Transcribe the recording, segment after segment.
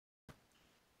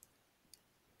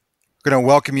Going to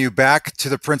welcome you back to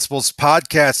the Principals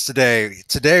Podcast today.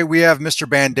 Today we have Mr.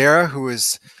 Bandera, who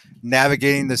is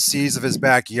navigating the seas of his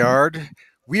backyard.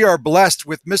 We are blessed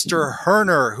with Mr.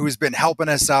 Herner, who's been helping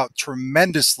us out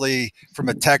tremendously from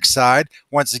a tech side.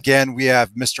 Once again, we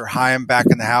have Mr. Hyam back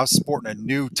in the house sporting a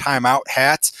new timeout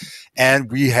hat.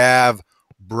 And we have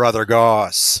Brother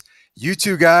Goss. You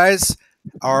two guys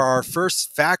are our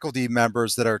first faculty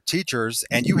members that are teachers,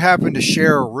 and you happen to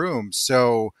share a room.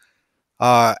 So,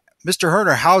 Mr.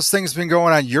 Herner, how's things been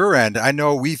going on your end? I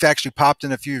know we've actually popped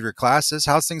in a few of your classes.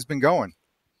 How's things been going?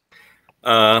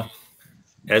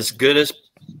 As good as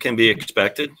can be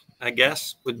expected, I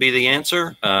guess, would be the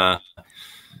answer. I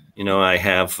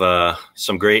have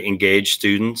some great engaged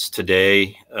students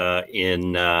today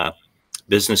in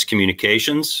business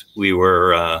communications. We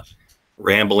were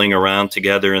rambling around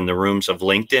together in the rooms of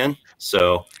LinkedIn,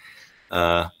 so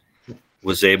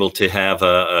was able to have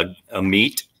a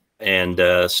meet. And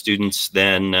students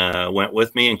then went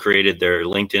with me and created their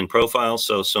LinkedIn profile.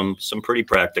 So some pretty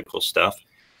practical stuff.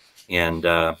 And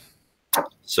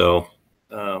so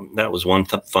that was one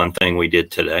fun thing we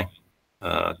did today.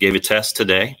 Gave a test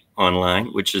today online,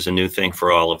 which is a new thing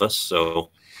for all of us. So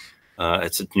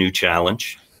it's a new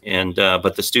challenge. And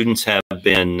but the students have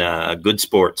been good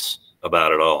sports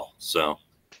about it all. So,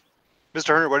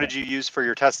 Mr. Herner, what did you use for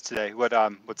your test today? What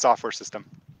software system?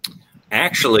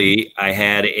 Actually, I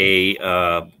had a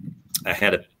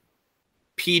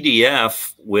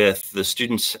PDF with the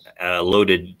students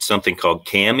loaded something called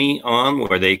Cami on,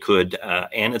 where they could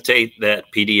annotate that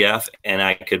PDF, and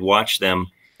I could watch them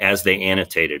as they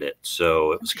annotated it.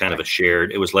 So it was kind of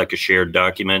it was like a shared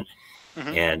document,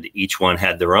 and each one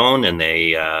had their own, and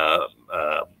they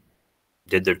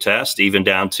did their test, even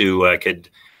down to I could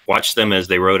watch them as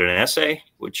they wrote an essay,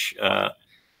 which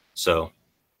so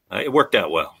it worked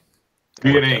out well.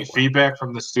 Did you get any feedback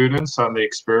from the students on the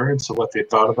experience and what they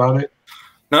thought about it?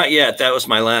 Not yet. That was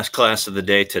my last class of the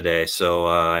day today, so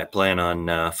I plan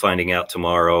on finding out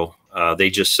tomorrow. They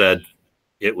just said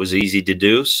it was easy to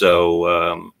do,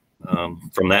 so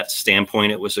from that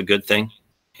standpoint, it was a good thing.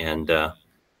 And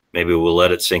maybe we'll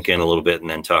let it sink in a little bit and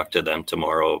then talk to them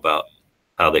tomorrow about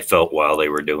how they felt while they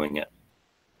were doing it.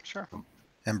 Sure.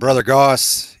 And Brother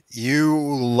Goss,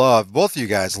 both of you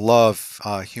guys love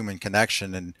human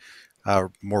connection, and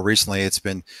more recently, it's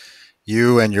been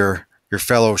you and your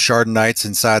fellow Chardonnites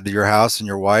inside your house and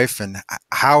your wife. And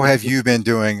how have you been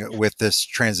doing with this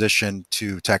transition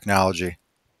to technology?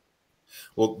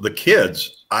 Well, the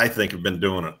kids, I think, have been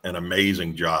doing an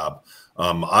amazing job.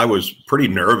 I was pretty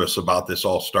nervous about this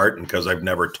all starting because I've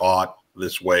never taught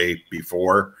this way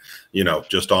before,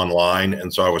 just online.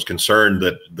 And so I was concerned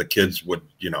that the kids would,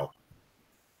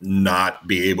 not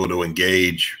be able to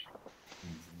engage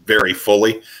very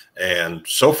fully. And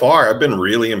so far, I've been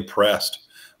really impressed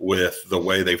with the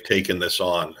way they've taken this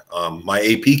on. My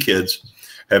AP kids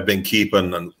have been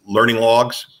keeping learning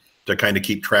logs to kind of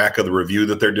keep track of the review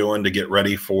that they're doing to get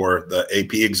ready for the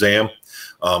AP exam,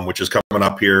 which is coming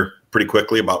up here pretty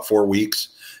quickly, about 4 weeks.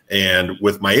 And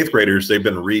with my 8th graders, they've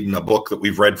been reading a book that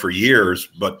we've read for years,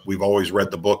 but we've always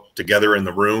read the book together in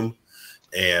the room.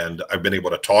 And I've been able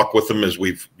to talk with them as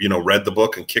we've, read the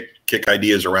book and kick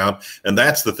ideas around. And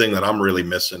that's the thing that I'm really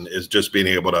missing, is just being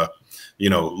able to,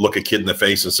 look a kid in the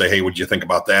face and say, hey, what'd you think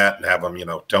about that? And have them,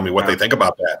 tell me what they think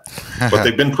about that. But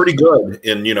they've been pretty good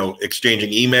in,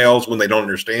 exchanging emails when they don't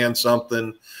understand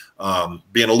something,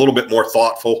 being a little bit more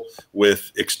thoughtful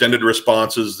with extended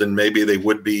responses than maybe they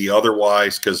would be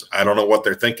otherwise, because I don't know what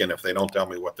they're thinking if they don't tell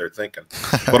me what they're thinking.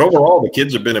 But overall, the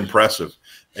kids have been impressive.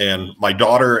 And my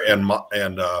daughter and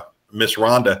Miss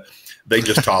Rhonda, they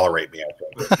just tolerate me.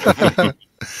 I think.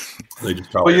 They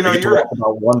just tolerate me. I get to watch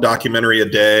about one documentary a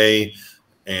day,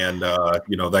 and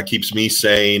that keeps me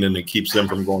sane, and it keeps them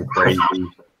from going crazy.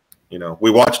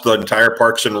 We watched the entire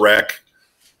Parks and Rec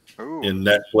in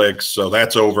Netflix, so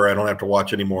that's over. I don't have to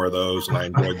watch any more of those, and I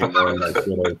enjoyed them more than I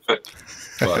should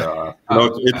have.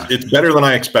 But it's better than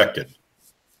I expected.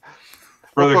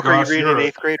 What book are you reading in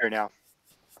 8th grade right now?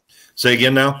 Say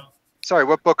again now? Sorry,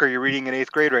 what book are you reading in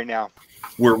 8th grade right now?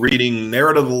 We're reading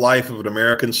Narrative of the Life of an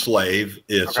American Slave.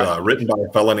 It's written by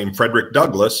a fellow named Frederick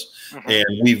Douglass, and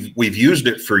we've used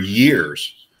it for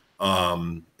years.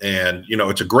 And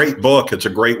it's a great book. It's a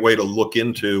great way to look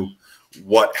into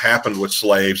what happened with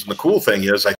slaves. And the cool thing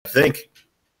is, I think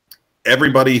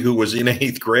everybody who was in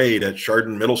 8th grade at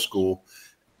Chardon Middle School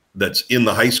that's in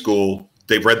the high school,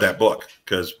 they've read that book,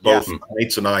 because both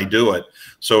Knights and I do it.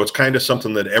 So it's kind of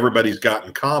something that everybody's got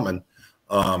in common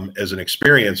as an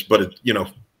experience. But,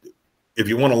 if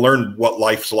you want to learn what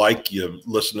life's like, you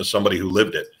listen to somebody who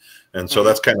lived it. And so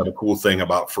that's kind of the cool thing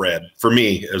about Fred. For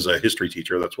me, as a history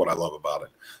teacher, that's what I love about it.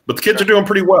 But the kids are doing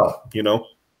pretty well, you know.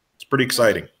 It's pretty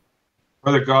exciting.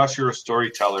 Brother Goss, you're a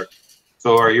storyteller.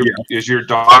 So is your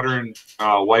daughter and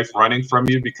wife running from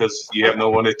you because you have no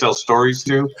one to tell stories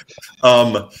to?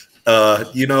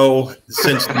 You know,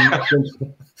 since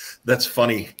that's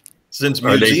funny. Since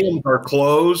museums are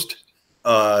closed,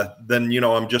 then, you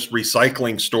know, I'm just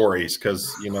recycling stories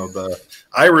because, you know,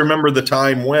 I remember the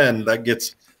time when that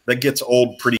gets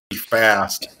old pretty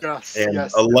fast. Yes, and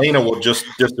yes. Elena will just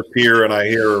disappear and I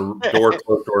hear her door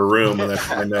close to her room, and then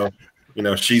I know, you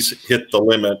know, she's hit the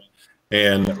limit.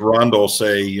 And Rhonda will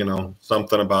say, you know,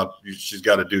 something about she's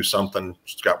got to do something.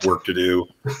 She's got work to do,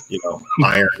 you know,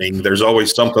 ironing. There's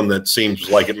always something that seems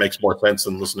like it makes more sense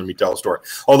than listening to me tell a story.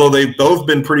 Although they've both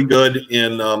been pretty good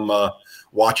in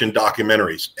watching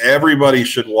documentaries. Everybody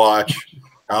should watch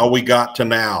How We Got to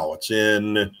Now.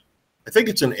 I think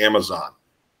it's in Amazon.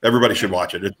 Everybody should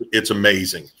watch it. It's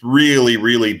amazing. Really,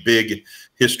 really big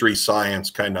history science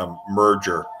kind of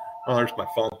merger. Oh, there's my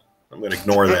phone. I'm going to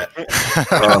ignore that.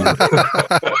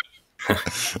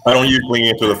 I don't usually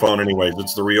answer the phone anyways.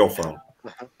 It's the real phone.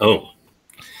 Oh,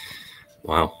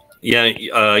 wow. Yeah,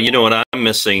 you know what I'm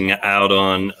missing out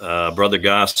on? Brother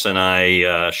Goss and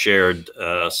I shared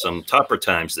some topper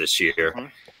times this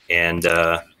year. And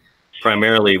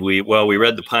primarily, we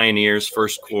read the Pioneers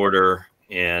first quarter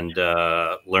and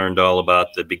learned all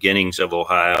about the beginnings of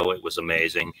Ohio. It was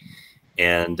amazing.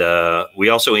 And we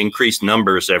also increased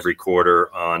numbers every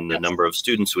quarter on the number of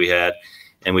students we had.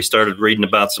 And we started reading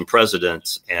about some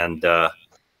presidents. And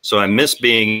so I miss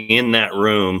being in that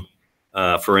room,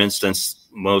 for instance,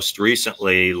 most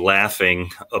recently laughing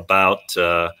about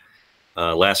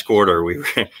last quarter. We were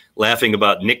laughing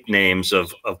about nicknames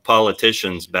of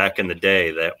politicians back in the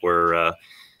day that were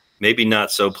maybe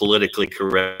not so politically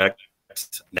correct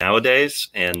nowadays.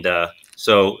 And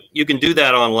so you can do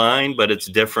that online, but it's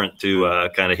different to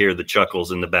kind of hear the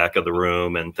chuckles in the back of the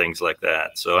room and things like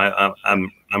that. So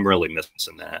I'm really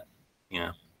missing that.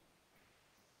 Yeah.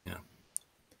 Yeah.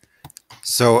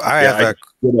 So I have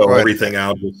everything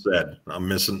Al just said. I'm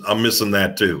missing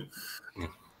that too.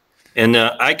 And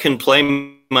I can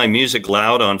play my music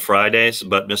loud on Fridays,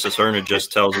 but Mrs. Herner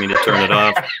just tells me to turn it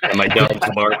off, and my dogs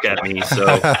bark at me. So,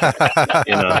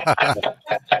 you know,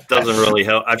 it doesn't really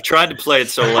help. I've tried to play it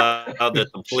so loud that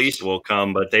the police will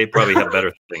come, but they probably have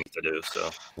better things to do. So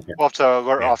We'll have to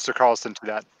alert Officer Carlson to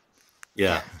that.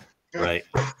 Yeah, right.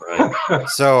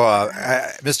 So,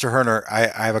 Mr. Herner,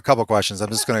 I have a couple questions. I'm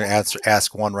just going to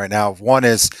ask one right now. One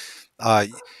is,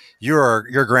 you're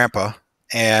your grandpa,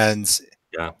 and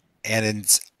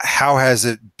how has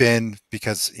it been?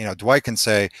 Because, you know, Dwight can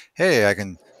say, "Hey, I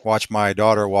can watch my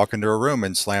daughter walk into a room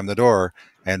and slam the door,"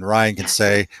 and Ryan can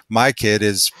say, "My kid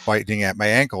is biting at my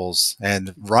ankles,"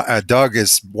 and Doug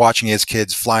is watching his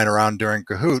kids flying around during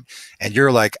Kahoot, and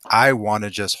you're like, "I want to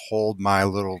just hold my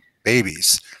little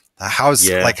babies." How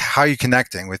are you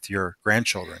connecting with your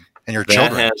grandchildren and your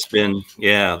children?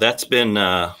 That's been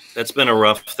a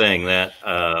rough thing. That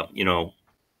you know,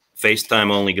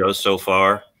 FaceTime only goes so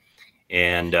far.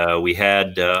 And we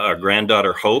had our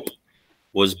granddaughter Hope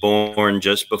was born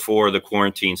just before the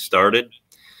quarantine started,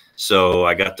 so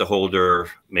I got to hold her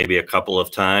maybe a couple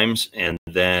of times, and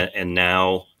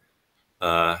now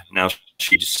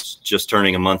she's just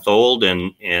turning a month old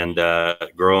and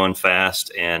growing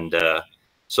fast, and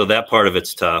so that part of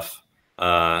it's tough.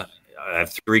 I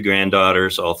have 3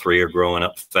 granddaughters. All 3 are growing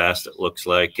up fast, it looks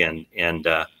like, and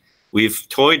we've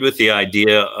toyed with the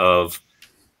idea of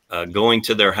going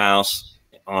to their house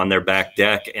on their back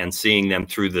deck and seeing them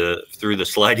through the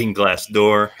sliding glass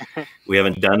door. We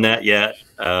haven't done that yet,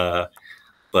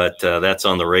 but that's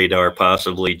on the radar,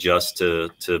 possibly just to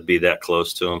be that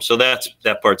close to them. So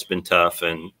that part's been tough,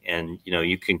 and you know,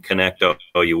 you can connect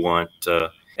all you want.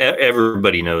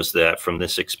 Everybody knows that from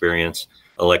this experience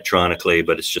electronically,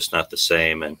 but it's just not the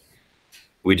same. And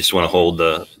we just want to hold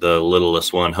the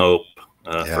littlest one, Hope,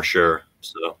 for sure.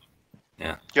 So.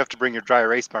 Yeah. You have to bring your dry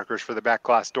erase markers for the back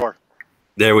glass door.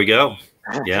 There we go.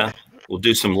 Yeah. We'll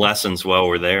do some lessons while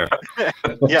we're there.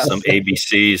 Yes. Some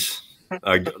ABCs.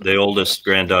 The oldest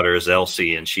granddaughter is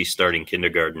Elsie, and she's starting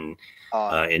kindergarten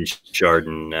in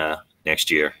Chardon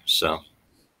next year. So.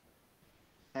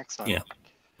 Excellent.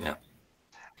 Yeah.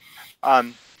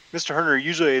 Mr. Herner,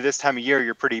 usually this time of year,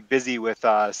 you're pretty busy with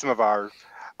some of our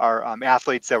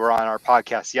athletes that were on our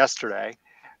podcast yesterday.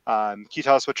 Can you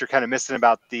tell us what you're kind of missing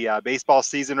about the baseball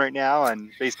season right now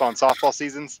and baseball and softball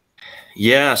seasons?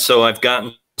 Yeah, so I've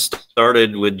gotten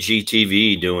started with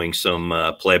GTV doing some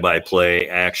play-by-play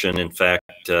action. In fact,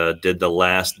 did the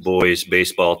last boys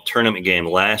baseball tournament game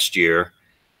last year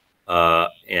I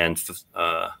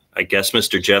guess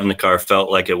Mr. Jevnikar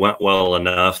felt like it went well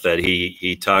enough that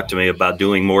he talked to me about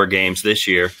doing more games this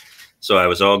year. So I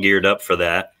was all geared up for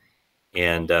that.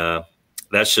 And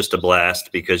that's just a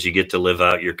blast because you get to live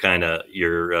out your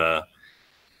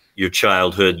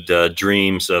childhood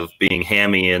dreams of being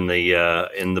hammy in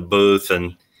the booth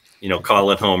and,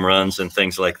 calling home runs and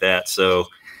things like that. So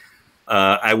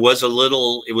it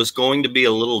was going to be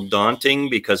a little daunting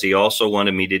because he also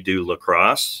wanted me to do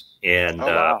lacrosse. And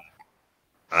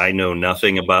I know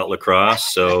nothing about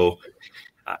lacrosse. So,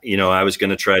 I was going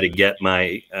to try to get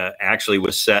actually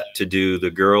was set to do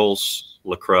the girls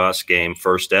lacrosse game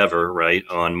first ever, right,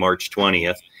 on March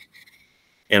 20th.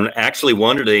 And actually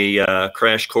wanted a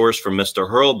crash course from Mr.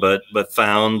 Hurlbut, but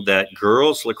found that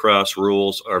girls lacrosse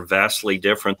rules are vastly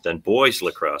different than boys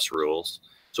lacrosse rules.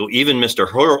 So even Mr.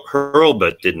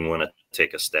 Hurlbut didn't want to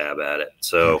take a stab at it.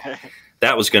 So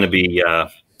that was going to be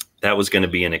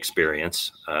an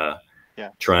experience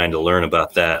trying to learn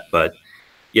about that. But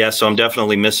yeah, so I'm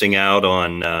definitely missing out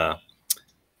on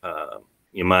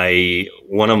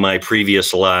one of my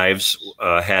previous lives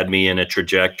had me in a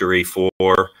trajectory for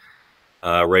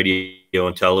radio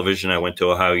and television. I went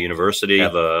to Ohio University. I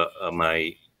have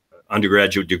my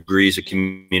undergraduate degree is a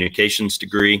communications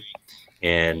degree,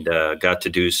 and got to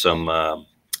do some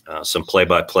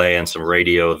play-by-play and some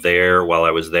radio there while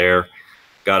I was there.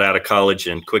 Got out of college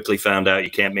and quickly found out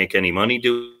you can't make any money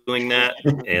doing that.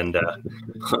 And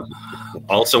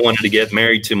also wanted to get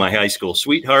married to my high school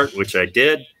sweetheart, which I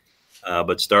did.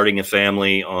 But starting a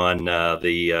family on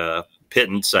the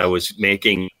pittance I was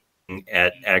making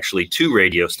at actually 2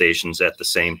 radio stations at the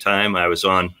same time. I was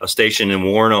on a station in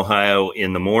Warren, Ohio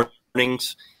in the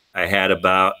mornings. I had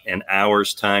about an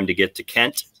hour's time to get to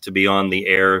Kent to be on the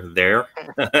air there.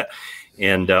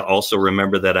 And also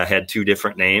remember that I had 2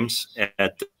 different names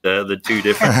at the 2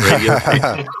 different radio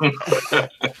stations.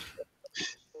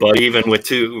 But even with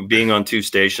being on 2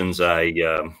 stations, I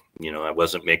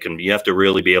wasn't making. You have to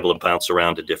really be able to bounce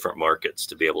around to different markets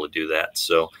to be able to do that.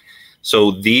 So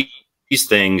these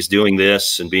things, doing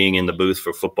this and being in the booth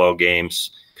for football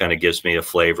games, kind of gives me a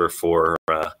flavor for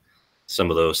some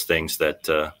of those things that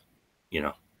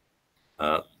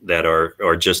that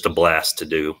are just a blast to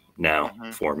do now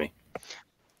for me.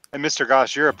 And Mr.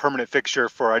 Goss, you're a permanent fixture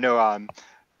for, I know,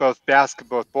 both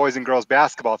boys and girls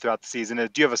basketball throughout the season. Do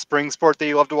you have a spring sport that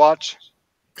you love to watch?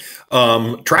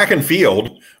 Track and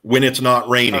field when it's not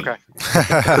raining. Okay.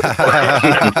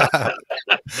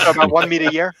 So about 1 meet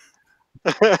a year?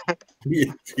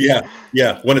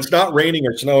 Yeah. When it's not raining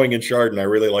or snowing in Chardon, I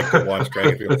really like to watch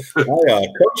track and field. I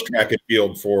coached track and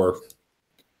field for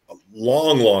a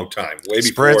long time, way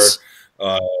before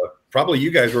probably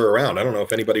you guys were around. I don't know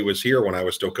if anybody was here when I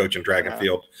was still coaching track and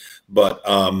field, but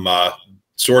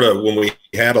sort of when we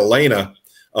had Elena,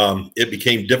 it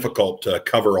became difficult to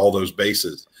cover all those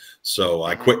bases. So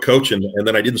I quit coaching, and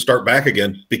then I didn't start back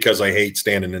again because I hate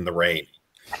standing in the rain.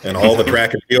 And all the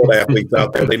track and field athletes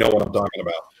out there, they know what I'm talking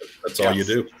about. That's all you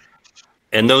do.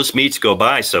 And those meets go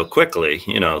by so quickly,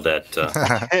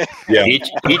 that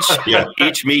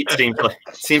each meet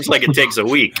seems like it takes a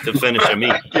week to finish a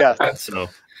meet. Yeah. So,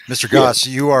 Mr. Goss,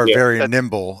 you are very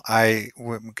nimble.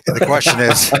 The question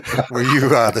is, were you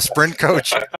the sprint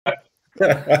coach?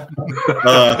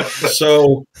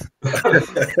 So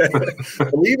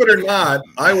believe it or not,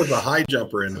 I was a high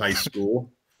jumper in high school.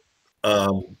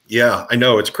 I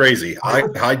know, it's crazy.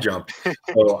 High jump.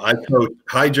 So I coached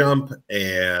high jump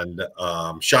and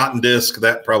shot and disc.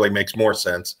 That probably makes more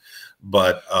sense.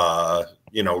 But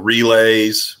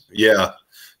relays. Yeah,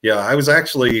 I was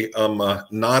actually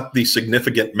not the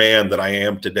significant man that I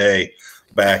am today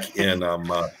back in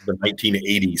the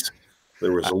 1980s.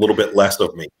 There was a little bit less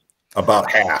of me,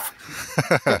 about half.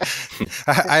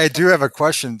 I do have a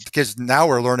question, because now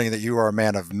we're learning that you are a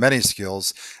man of many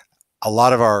skills. A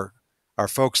lot of our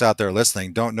folks out there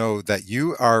listening don't know that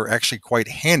you are actually quite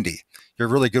handy. You're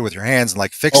really good with your hands and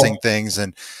like fixing things.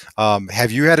 And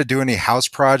have you had to do any house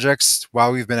projects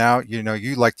while we've been out? You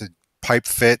like to pipe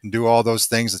fit and do all those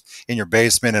things in your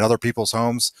basement and other people's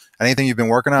homes. Anything you've been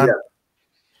working on?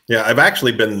 Yeah, I've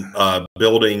actually been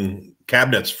building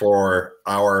cabinets for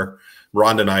our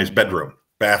Rhonda and I's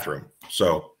bathroom.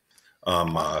 So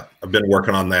I've been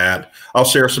working on that. I'll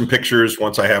share some pictures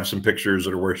once I have some pictures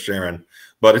that are worth sharing.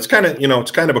 But it's kind of, it's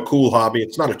kind of a cool hobby.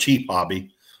 It's not a cheap hobby,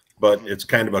 but it's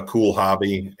kind of a cool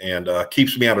hobby, and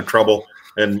keeps me out of trouble.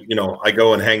 And, I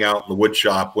go and hang out in the wood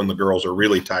shop when the girls are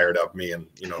really tired of me, and,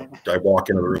 I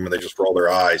walk into the room and they just roll their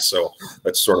eyes. So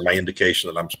that's sort of my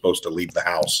indication that I'm supposed to leave the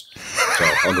house. So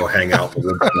I'll go hang out in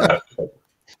the wood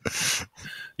shop.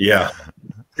 Yeah.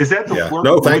 Is that the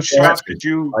No, thanks for shop asking. that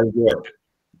you? I enjoy it.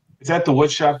 Is that the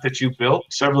wood shop that you built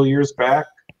several years back?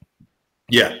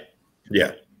 Yeah.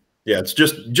 It's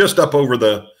just up over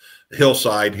the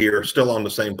hillside here, still on the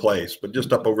same place, but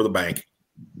just up over the bank.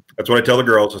 That's what I tell the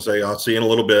girls. I say, I'll see you in a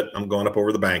little bit. I'm going up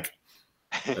over the bank.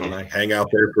 And I hang out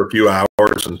there for a few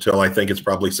hours until I think it's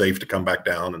probably safe to come back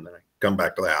down, and then I come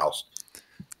back to the house.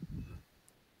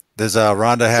 Does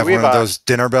Rhonda have one of those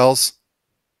dinner bells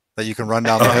that you can run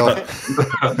down the hill?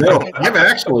 No, I've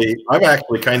actually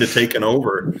kind of taken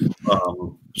over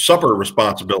supper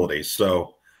responsibilities.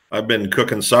 So I've been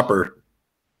cooking supper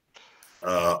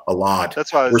a lot.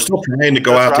 That's why we're still trying to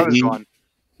go out to eat,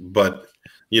 but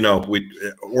we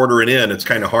order it in. It's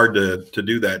kind of hard to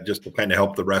do that, just to kind of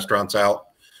help the restaurants out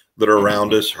that are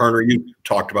around us. Herner, you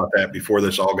talked about that before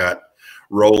this all got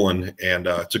rolling, and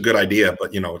it's a good idea,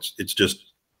 but it's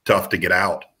just tough to get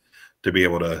out to be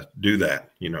able to do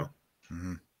that.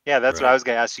 Mm-hmm. Yeah, that's what I was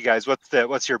going to ask you guys.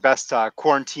 What's your best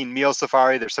quarantine meal so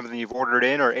far? There's something you've ordered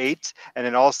in or ate, and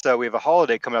then also we have a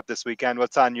holiday coming up this weekend.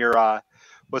 What's on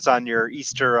your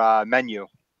Easter menu?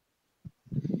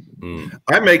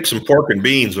 I make some pork and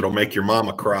beans that'll make your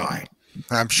mama cry.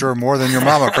 I'm sure more than your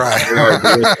mama cry.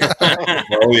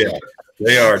 Oh yeah,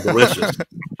 they are delicious.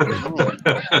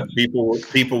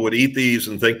 People would eat these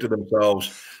and think to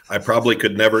themselves, I probably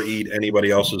could never eat anybody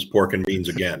else's pork and beans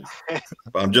again.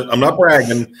 I'm not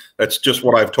bragging. That's just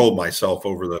what I've told myself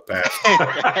over the past.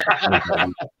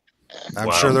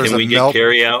 I'm sure there's Can we get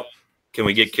carry out? Can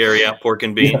we get carry out pork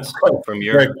and beans from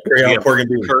your pork and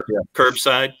beans?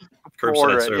 Curbside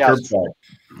service?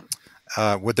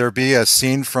 Yes. Would there be a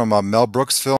scene from a Mel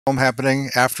Brooks film happening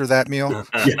after that meal?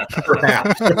 Yeah,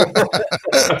 perhaps.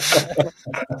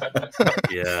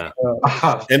 Yeah.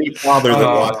 Any father that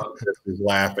watches this is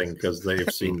laughing because they've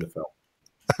seen the film.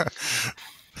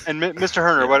 And Mr.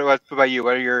 Herner, what about you?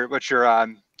 What's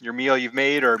your meal you've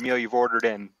made or meal you've ordered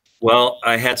in? Well,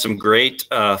 I had some great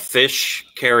fish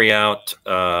carry out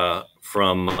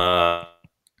from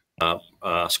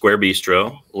Square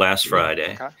Bistro last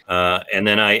Friday. Okay. And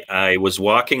then I was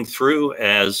walking through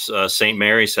as St.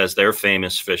 Mary's has their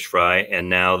famous fish fry, and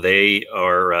now they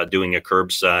are doing a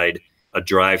curbside, a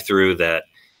drive-through that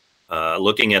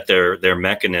looking at their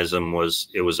mechanism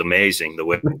was amazing. The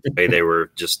way they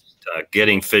were just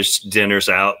getting fish dinners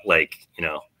out,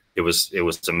 it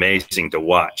was amazing to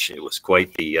watch. It was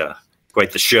quite the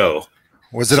show.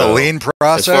 Was it a lean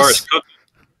process? As far as cooking,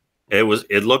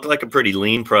 it looked like a pretty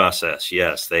lean process.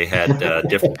 Yes, they had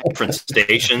different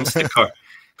stations. The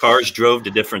cars drove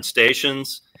to different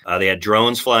stations. They had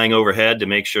drones flying overhead to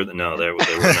make sure that they were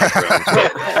not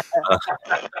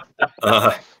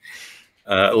drones.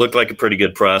 It looked like a pretty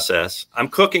good process. I'm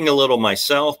cooking a little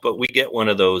myself, but we get one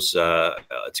of those.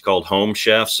 It's called Home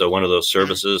Chef, so one of those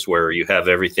services where you have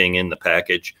everything in the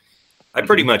package. I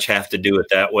pretty much have to do it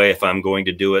that way if I'm going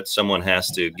to do it. Someone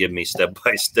has to give me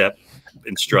step-by-step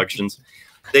instructions.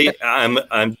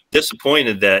 I'm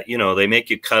disappointed that they make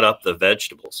you cut up the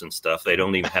vegetables and stuff. They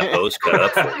don't even have those cut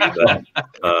up for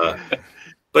you,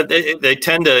 but they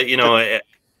tend to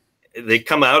they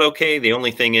come out okay. The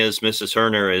only thing is, Mrs.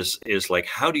 Herner is like,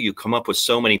 how do you come up with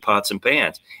so many pots and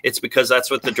pans? It's because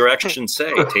that's what the directions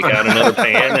say. Take out another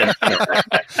pan,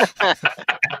 and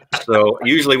so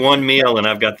usually one meal, and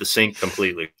I've got the sink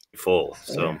completely full.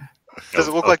 So does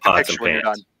it look like the picture when you're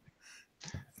done?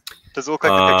 Does it look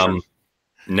like the picture?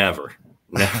 Never.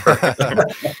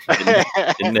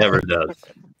 It never does.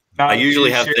 Now, I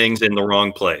usually have things in the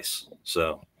wrong place.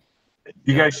 So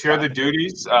you guys share the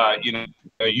duties?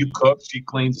 You cook, she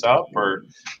cleans up, or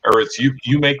it's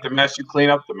you make the mess, you clean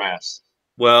up the mess?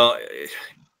 Well,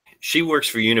 she works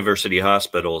for university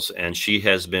hospitals, and she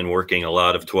has been working a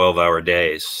lot of 12-hour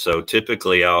days. So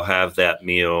typically I'll have that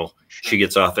meal. She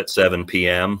gets off at 7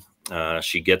 p.m.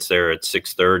 She gets there at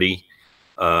 6:30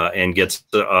 and gets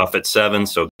off at 7,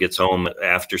 so gets home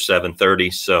after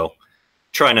 7:30. So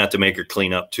try not to make her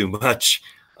clean up too much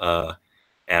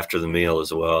after the meal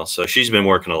as well. So she's been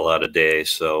working a lot of days.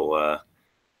 So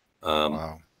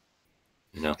wow.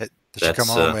 Did she come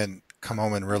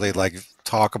home and really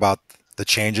talk about the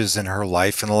changes in her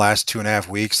life in the last 2.5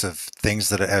 weeks of things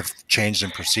that have changed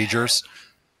in procedures?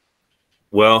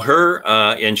 Well,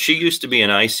 and she used to be an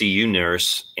ICU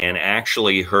nurse, and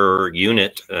actually her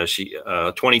unit, she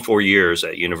 24 years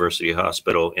at University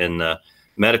Hospital in the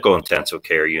medical intensive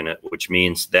care unit, which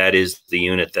means that is the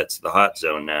unit that's the hot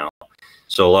zone now.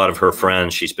 So a lot of her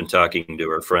friends, she's been talking to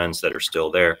her friends that are still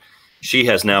there. She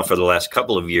has now for the last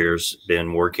couple of years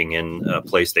been working in a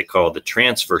place they call the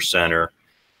transfer center,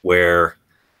 where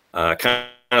kind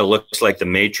of looks like the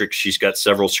Matrix. She's got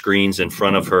several screens in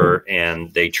front of her,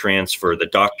 and they transfer, the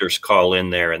doctors call in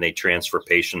there and they transfer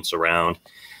patients around.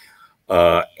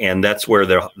 And that's where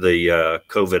the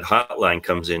COVID hotline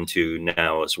comes into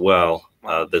now as well.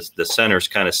 The center's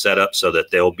kind of set up so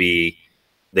that they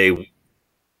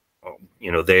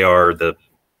are the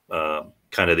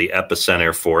kind of the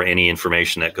epicenter for any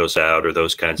information that goes out or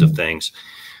those kinds of things.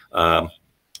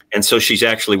 And so she's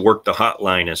actually worked the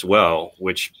hotline as well,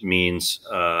 which means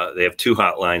they have 2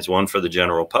 hotlines, one for the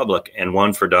general public and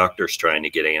one for doctors trying to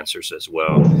get answers as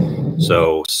well.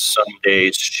 So some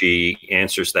days she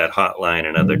answers that hotline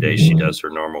and other days she does her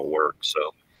normal work.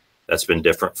 So that's been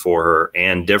different for her,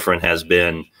 and different has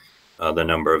been the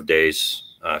number of days.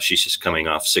 She's just coming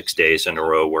off 6 days in a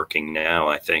row working now,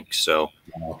 I think. So,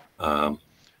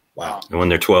 wow. And when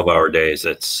they're 12-hour days,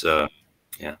 that's,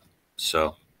 yeah.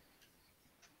 So,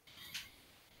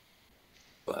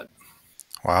 but.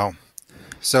 Wow.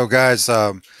 So guys,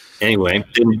 anyway,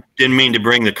 didn't mean to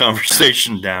bring the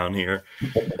conversation down here.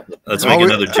 Let's make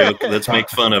another joke. Let's make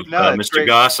fun of Mr.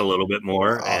 Goss a little bit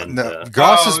more. And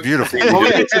Goss is beautiful. When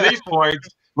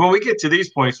we get to these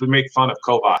points, we make fun of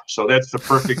Kovac. So that's the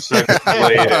perfect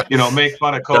segue to, make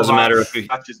fun of Kovac. Doesn't matter if he,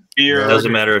 not just beer.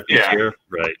 Doesn't matter if he's here,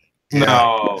 right?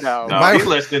 No. He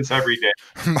listens every day.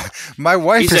 My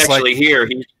wife he's is actually like, here.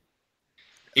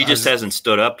 He just hasn't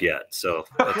stood up yet. So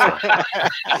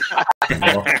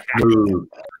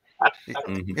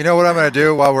you know what I'm going to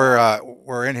do while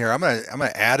we're in here? I'm going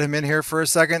to add him in here for a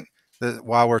second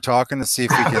while we're talking to see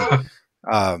if we can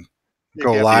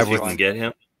go live with him. Can get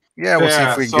him. Yeah, we'll see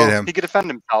if we can get him. He could defend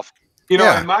himself.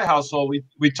 In my household,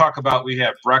 we talk about, we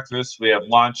have breakfast, we have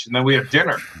lunch, and then we have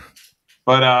dinner.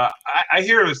 But I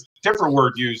hear a different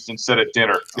word used instead of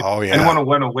dinner. Oh, yeah. Anyone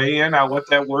want to weigh in on what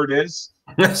that word is?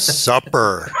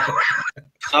 Supper.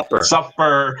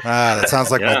 Supper. That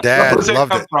sounds like my dad. Where's that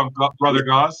Loved come it. from, Brother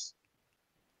Goss?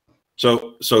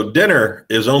 So dinner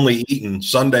is only eaten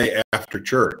Sunday after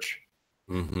church.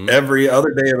 Mm-hmm. Every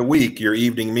other day of the week, your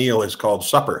evening meal is called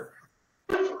supper.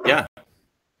 Yeah.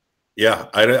 Yeah.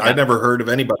 I never heard of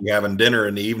anybody having dinner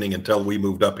in the evening until we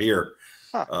moved up here.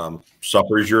 Huh.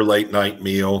 Supper's your late night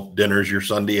meal. Dinner's your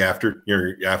Sunday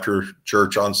after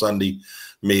church on Sunday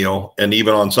meal. And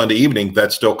even on Sunday evening,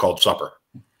 that's still called supper.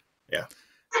 Yeah.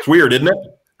 It's weird, isn't it?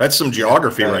 That's some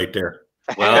geography right there.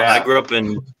 Well, I grew up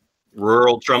in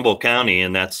rural Trumbull County,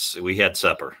 and we had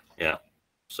supper. Yeah.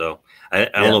 So I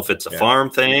don't know if it's a farm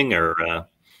thing or,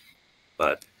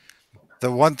 but.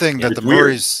 The one thing that the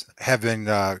Murrays have been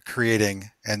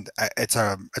creating, and it's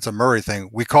a Murray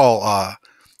thing, we call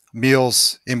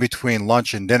meals in between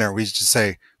lunch and dinner. We used to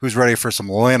say, "Who's ready for some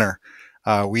dinner?"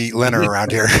 We eat dinner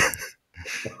around here.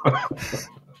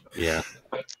 Yeah,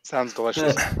 sounds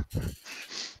delicious.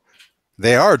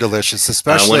 They are delicious,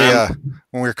 especially when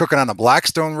we were cooking on the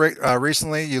Blackstone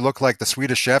recently. You look like the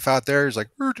Swedish chef out there. He's like,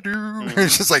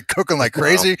 he's just like cooking like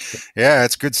crazy. Yeah,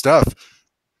 it's good stuff.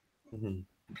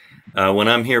 When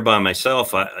I'm here by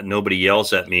myself, nobody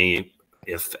yells at me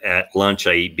if at lunch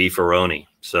I eat beefaroni.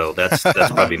 So that's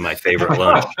probably my favorite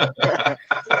lunch.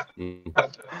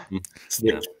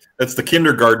 That's the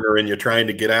kindergartner in you trying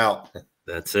to get out.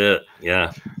 That's it.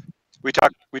 Yeah. We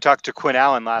talked to Quinn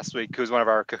Allen last week, who's one of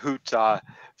our Kahoot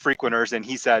frequenters, and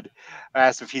he said, I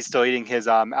asked him if he's still eating his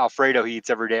Alfredo he eats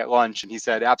every day at lunch, and he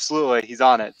said, absolutely, he's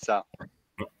on it. So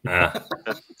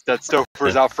that's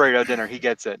Stouffer's Alfredo dinner. He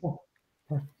gets it.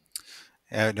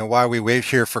 And while we wait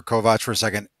here for Kovac for a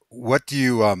second, what do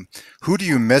you who do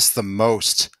you miss the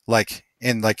most? Like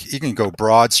you can go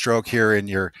broad stroke here in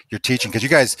your teaching,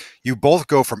 because you both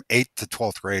go from 8th to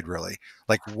 12th grade, really.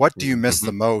 Like, what do you miss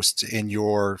the most in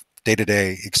your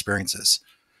day-to-day experiences?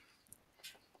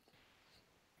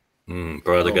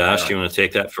 Brother Goss, you want to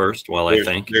take that first while I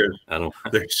think?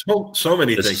 There's so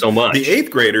many things. So much. The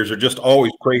 8th graders are just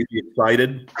always crazy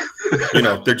excited.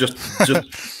 They're just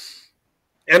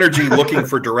energy looking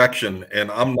for direction, and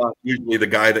I'm not usually the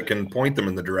guy that can point them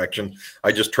in the direction.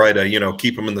 I just try to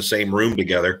keep them in the same room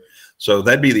together. So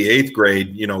that'd be the 8th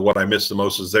grade. What I miss the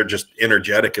most is they're just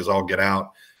energetic as all get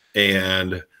out.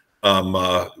 And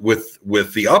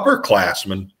with the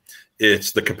upperclassmen,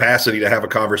 it's the capacity to have a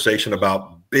conversation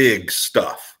about big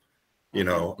stuff,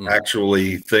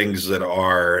 actually things that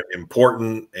are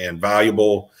important and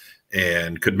valuable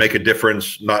and could make a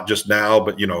difference, not just now,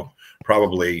 but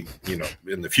probably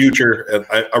in the future. And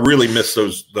I really miss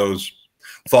those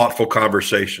thoughtful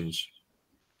conversations.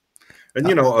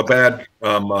 And a bad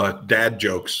dad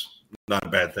joke's not a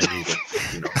bad thing either.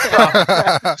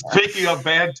 Speaking of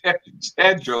bad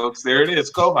dad jokes, there it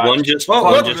is. Kovac. One just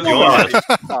joined us.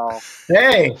 Oh.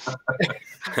 Hey,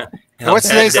 What's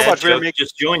today's dad joke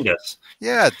just joined us?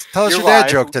 Yeah, tell us You're your dad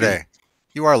live. joke today.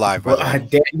 You are live, by the way.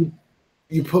 Dad,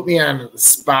 you put me on the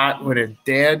spot with a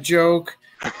dad joke.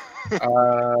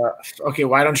 Okay,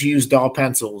 why don't you use dull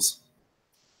pencils?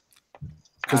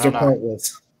 Because they're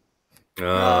pointless. You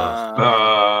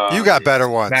got better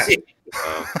ones.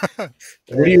 What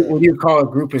do you call a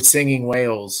group of singing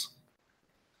whales?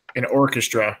 An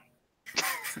orchestra.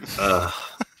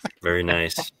 Very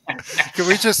nice. Can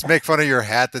we just make fun of your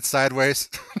hat that's sideways?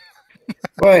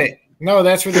 But no,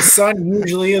 that's where the sun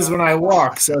usually is when I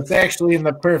walk, so it's actually in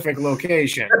the perfect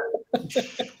location.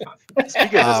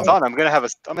 Speaking of the sun, I'm gonna have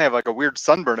like a weird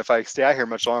sunburn if I stay out here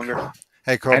much longer.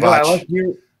 Hey, Kovach. I know. I like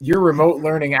your remote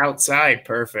learning outside.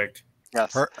 Perfect.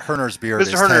 Yes. Herner's beard Mr.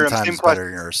 is Herner, 10 times better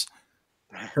than yours.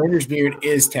 Herner's beard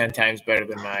is 10 times better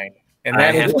than mine, and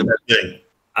I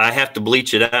have to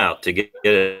bleach it out to get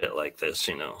it like this,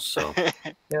 So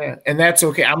yeah, and that's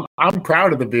okay. I'm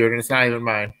proud of the beard, and it's not even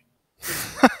mine.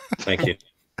 Thank you.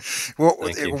 Well,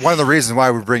 one of the reasons why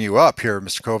we bring you up here,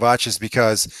 Mr. Kovach, is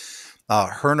because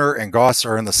Herner and Goss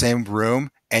are in the same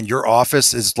room, and your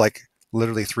office is like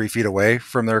literally 3 feet away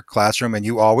from their classroom, and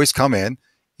you always come in,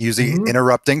 usually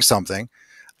interrupting something.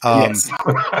 Yes.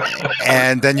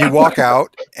 And then you walk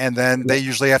out, and then they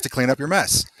usually have to clean up your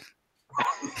mess.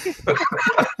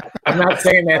 I'm not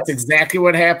saying that's exactly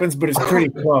what happens, but it's pretty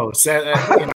close.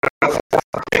 I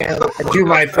do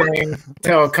my thing,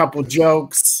 tell a couple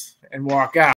jokes, and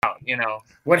walk out.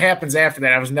 What happens after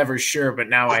that, I was never sure, but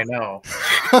now I know.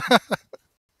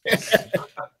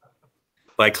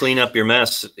 By clean up your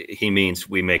mess, he means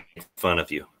we make fun of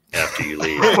you after you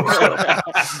leave. So.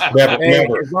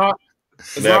 Never. As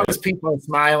long as people are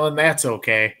smiling, that's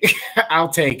okay. I'll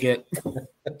take it.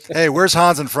 Hey, where's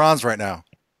Hans and Franz right now?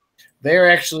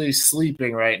 They're actually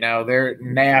sleeping right now. They're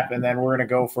nap, and then we're going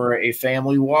to go for a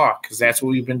family walk because that's what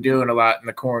we've been doing a lot in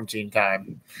the quarantine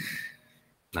time.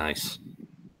 Nice.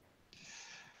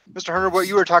 Mr. Herner, what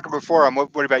you were talking before,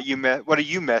 what about you? What do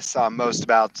you miss most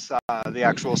about the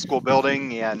actual school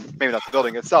building, and maybe not the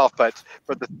building itself, but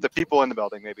the people in the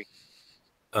building, maybe?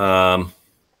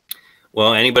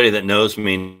 Well, anybody that knows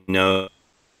me knows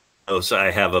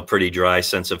I have a pretty dry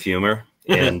sense of humor.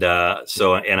 And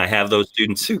and I have those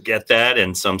students who get that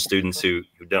and some students who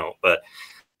don't. But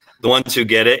the ones who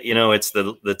get it, it's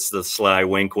the sly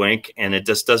wink, wink. And it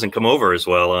just doesn't come over as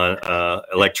well on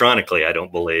electronically, I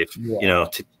don't believe. Yeah.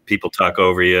 People talk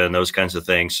over you and those kinds of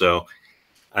things. So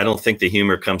I don't think the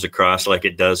humor comes across like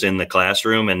it does in the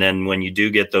classroom. And then when you do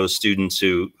get those students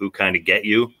who kind of get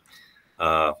you,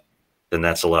 then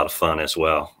that's a lot of fun as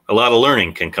well. A lot of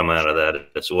learning can come out of that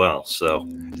as well. So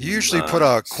you usually put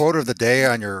a quote of the day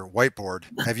on your whiteboard.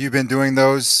 Have you been doing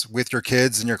those with your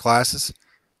kids in your classes?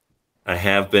 I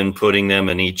have been putting them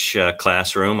in each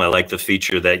classroom. I like the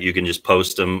feature that you can just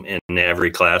post them in every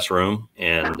classroom.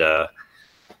 And I've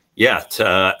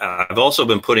also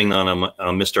been putting on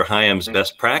Mr. Hyam's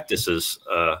best practices.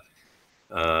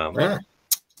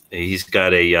 He's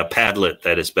got a Padlet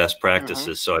that is best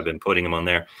practices, so I've been putting them on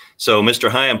there. So Mr.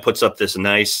 Hyam puts up this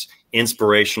nice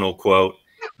inspirational quote,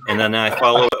 and then I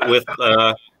follow it with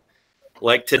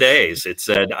like today's. It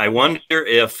said, "I wonder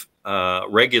if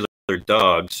regular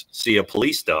dogs see a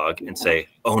police dog and say,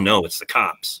 'Oh no, it's the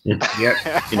cops.'" Yep.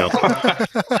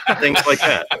 Things like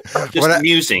that. Just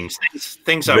amusing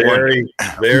things. I wonder.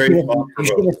 Very.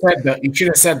 You should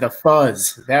have said the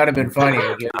fuzz. That would have been funny.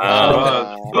 Fuzz.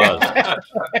 Yeah.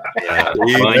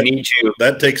 Well, I need you.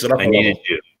 That takes it up. I needed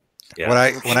you. Yeah.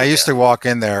 When I used to walk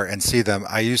in there and see them,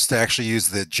 I used to actually use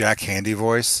the Jack Handy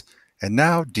voice. And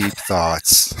now deep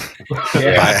thoughts.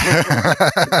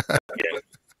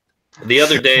 The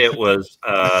other day it was,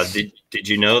 did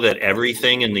you know that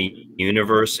everything in the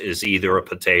universe is either a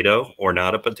potato or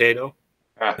not a potato?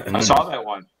 I saw that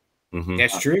one. Mm-hmm.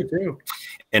 That's true, too.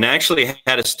 And I actually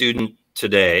had a student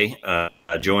today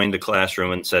join the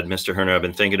classroom and said, "Mr. Herner, I've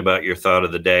been thinking about your thought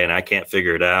of the day, and I can't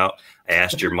figure it out. I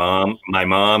asked my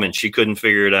mom, and she couldn't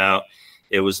figure it out."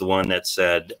 It was the one that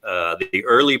said, "The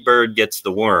early bird gets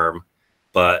the worm,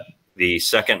 but the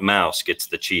second mouse gets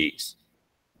the cheese."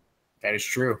 That is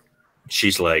true.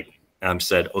 She's like,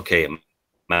 said, "Okay,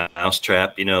 mouse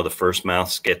trap, the first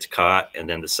mouse gets caught and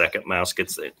then the second mouse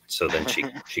gets it." So then she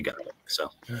got it. So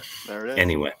there it is.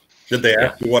 Anyway. Did they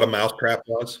ask you what a mouse trap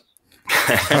was?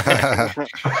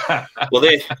 Well,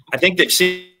 I think they've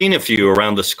seen a few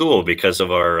around the school because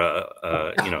of our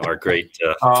our great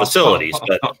facilities.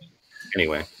 But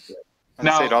anyway.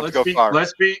 Now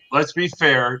let's be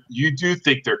fair. You do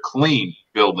think they're clean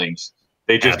buildings.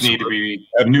 They just Absolutely. need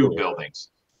to be new buildings.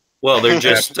 Well, they're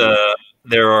just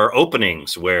there are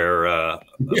openings where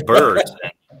birds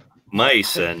and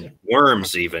mice and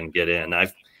worms even get in.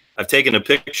 I've taken a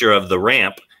picture of the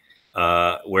ramp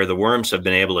where the worms have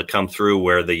been able to come through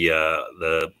where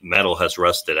the metal has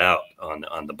rusted out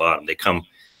on the bottom. They come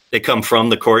they come from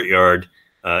the courtyard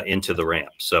into the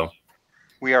ramp. So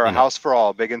we are a house for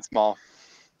all, big and small.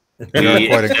 We are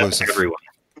quite accept inclusive. everyone.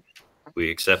 We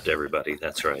accept everybody.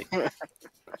 That's right.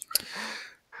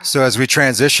 So as we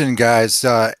transition, guys,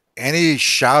 any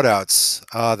shout outs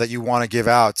that you want to give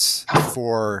out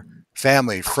for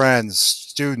family, friends,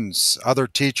 students, other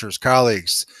teachers,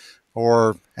 colleagues,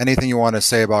 or anything you want to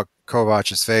say about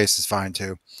Kovach's face is fine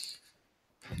too.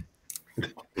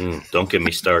 Don't get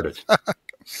me started.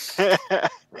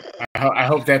 I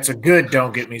hope that's a good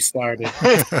don't get me started.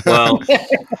 Well,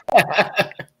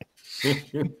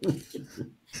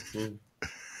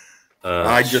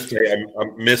 I just say I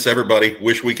miss everybody.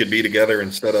 Wish we could be together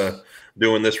instead of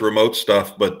doing this remote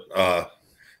stuff. But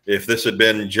if this had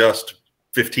been just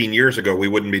 15 years ago, we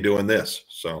wouldn't be doing this.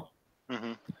 So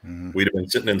we'd have been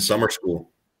sitting in summer school.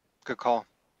 Good call.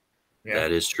 Yeah.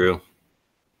 that is true.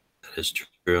 That is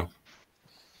true.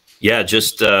 Yeah,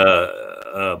 just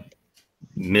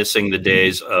missing the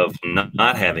days of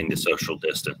not having the social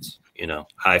distance. You know,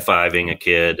 high-fiving a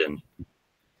kid and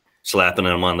slapping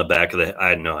them on the back of the.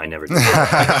 I never did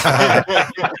that.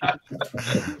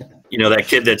 You know, that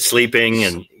kid that's sleeping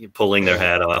and pulling their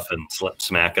hat off and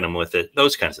smacking them with it.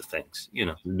 Those kinds of things. You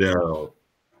know.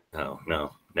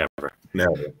 No, Never.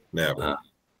 never.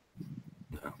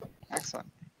 Excellent.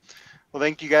 Well,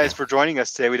 thank you guys for joining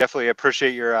us today. We definitely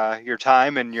appreciate your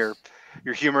time and your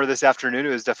humor this afternoon. It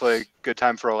was definitely a good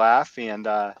time for a laugh, and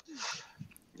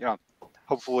you know,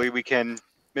 hopefully we can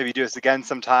maybe do this again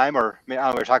sometime, or I don't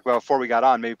know, we were talking about before we got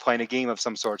on, maybe playing a game of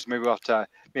some sort. So maybe we'll have to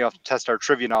test our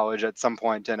trivia knowledge at some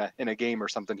point in a game or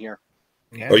something here.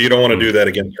 Yeah. Oh, you don't want to do that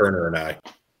against Herner and I.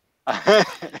 I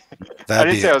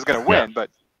didn't say I was going to win, but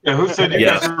Yeah, who said you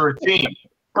guys were a team?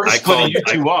 We're splitting you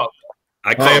two up.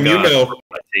 I call you Goss know. for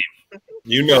my team.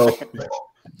 You know.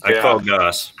 I call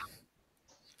Goss.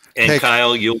 And Hey.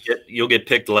 Kyle, you'll get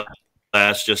picked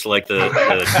last, just like just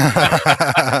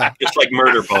like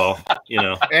murder ball, you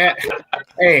know.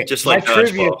 Hey, Just my like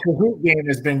trivia dodgeball. Kahoot game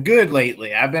has been good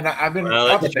lately. I've been Well,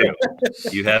 up that's there.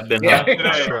 true. You have been Yeah. up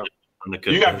True. on the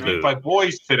You got beat Kahoot. by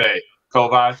boys today,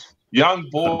 Kovach. Young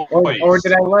boys. Or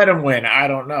did I let him win? I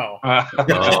don't know. Oh,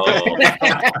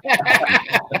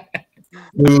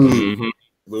 Boo. mhm.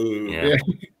 Boo. Yeah.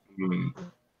 Hmm.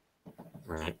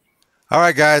 Right. All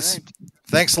right, guys.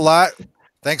 Thanks a lot.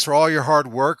 Thanks for all your hard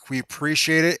work. We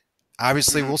appreciate it.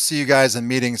 Obviously, we'll see you guys in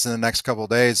meetings in the next couple of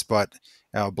days, but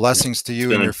blessings to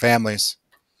you and your families.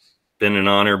 Been an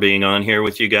honor being on here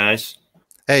with you guys.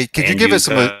 Hey, could you And give us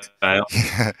some? Kyle.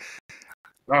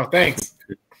 Oh, thanks.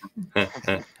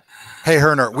 Hey,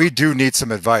 Herner, we do need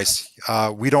some advice.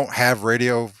 We don't have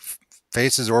radio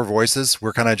faces or voices.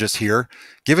 We're kind of just here.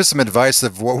 Give us some advice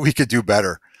of what we could do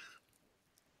better.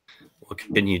 What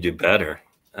can you do better?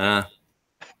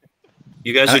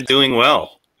 You guys are doing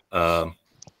well.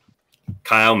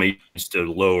 Kyle needs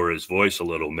to lower his voice a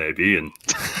little, maybe, and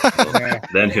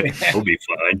then he'll be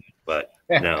fine. But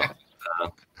no,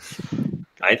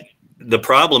 the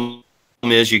problem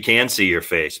is you can see your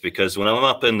face, because when I'm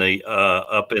up in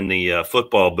the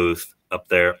football booth up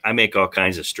there, I make all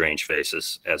kinds of strange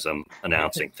faces as I'm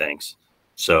announcing things.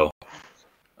 So,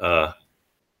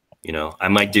 you know, I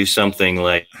might do something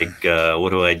like what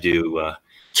do I do?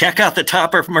 Check out the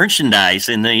Topper merchandise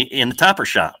in the Topper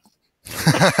shop.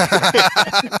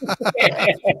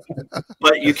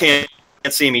 But you can't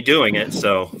see me doing it,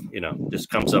 so you know, just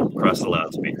comes up across the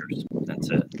loudspeakers. That's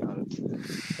it.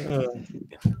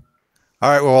 All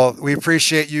right. Well, we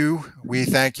appreciate you. We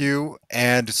thank you,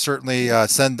 and certainly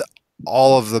send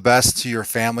all of the best to your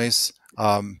families,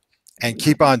 and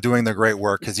keep on doing the great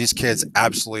work, because these kids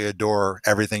absolutely adore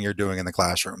everything you're doing in the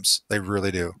classrooms. They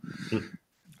really do.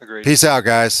 Agreed. Peace out,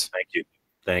 guys. Thank you.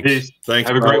 Thanks. Peace. Thanks.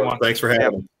 Have a great one. Thanks for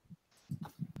having me.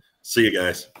 See you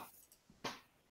guys.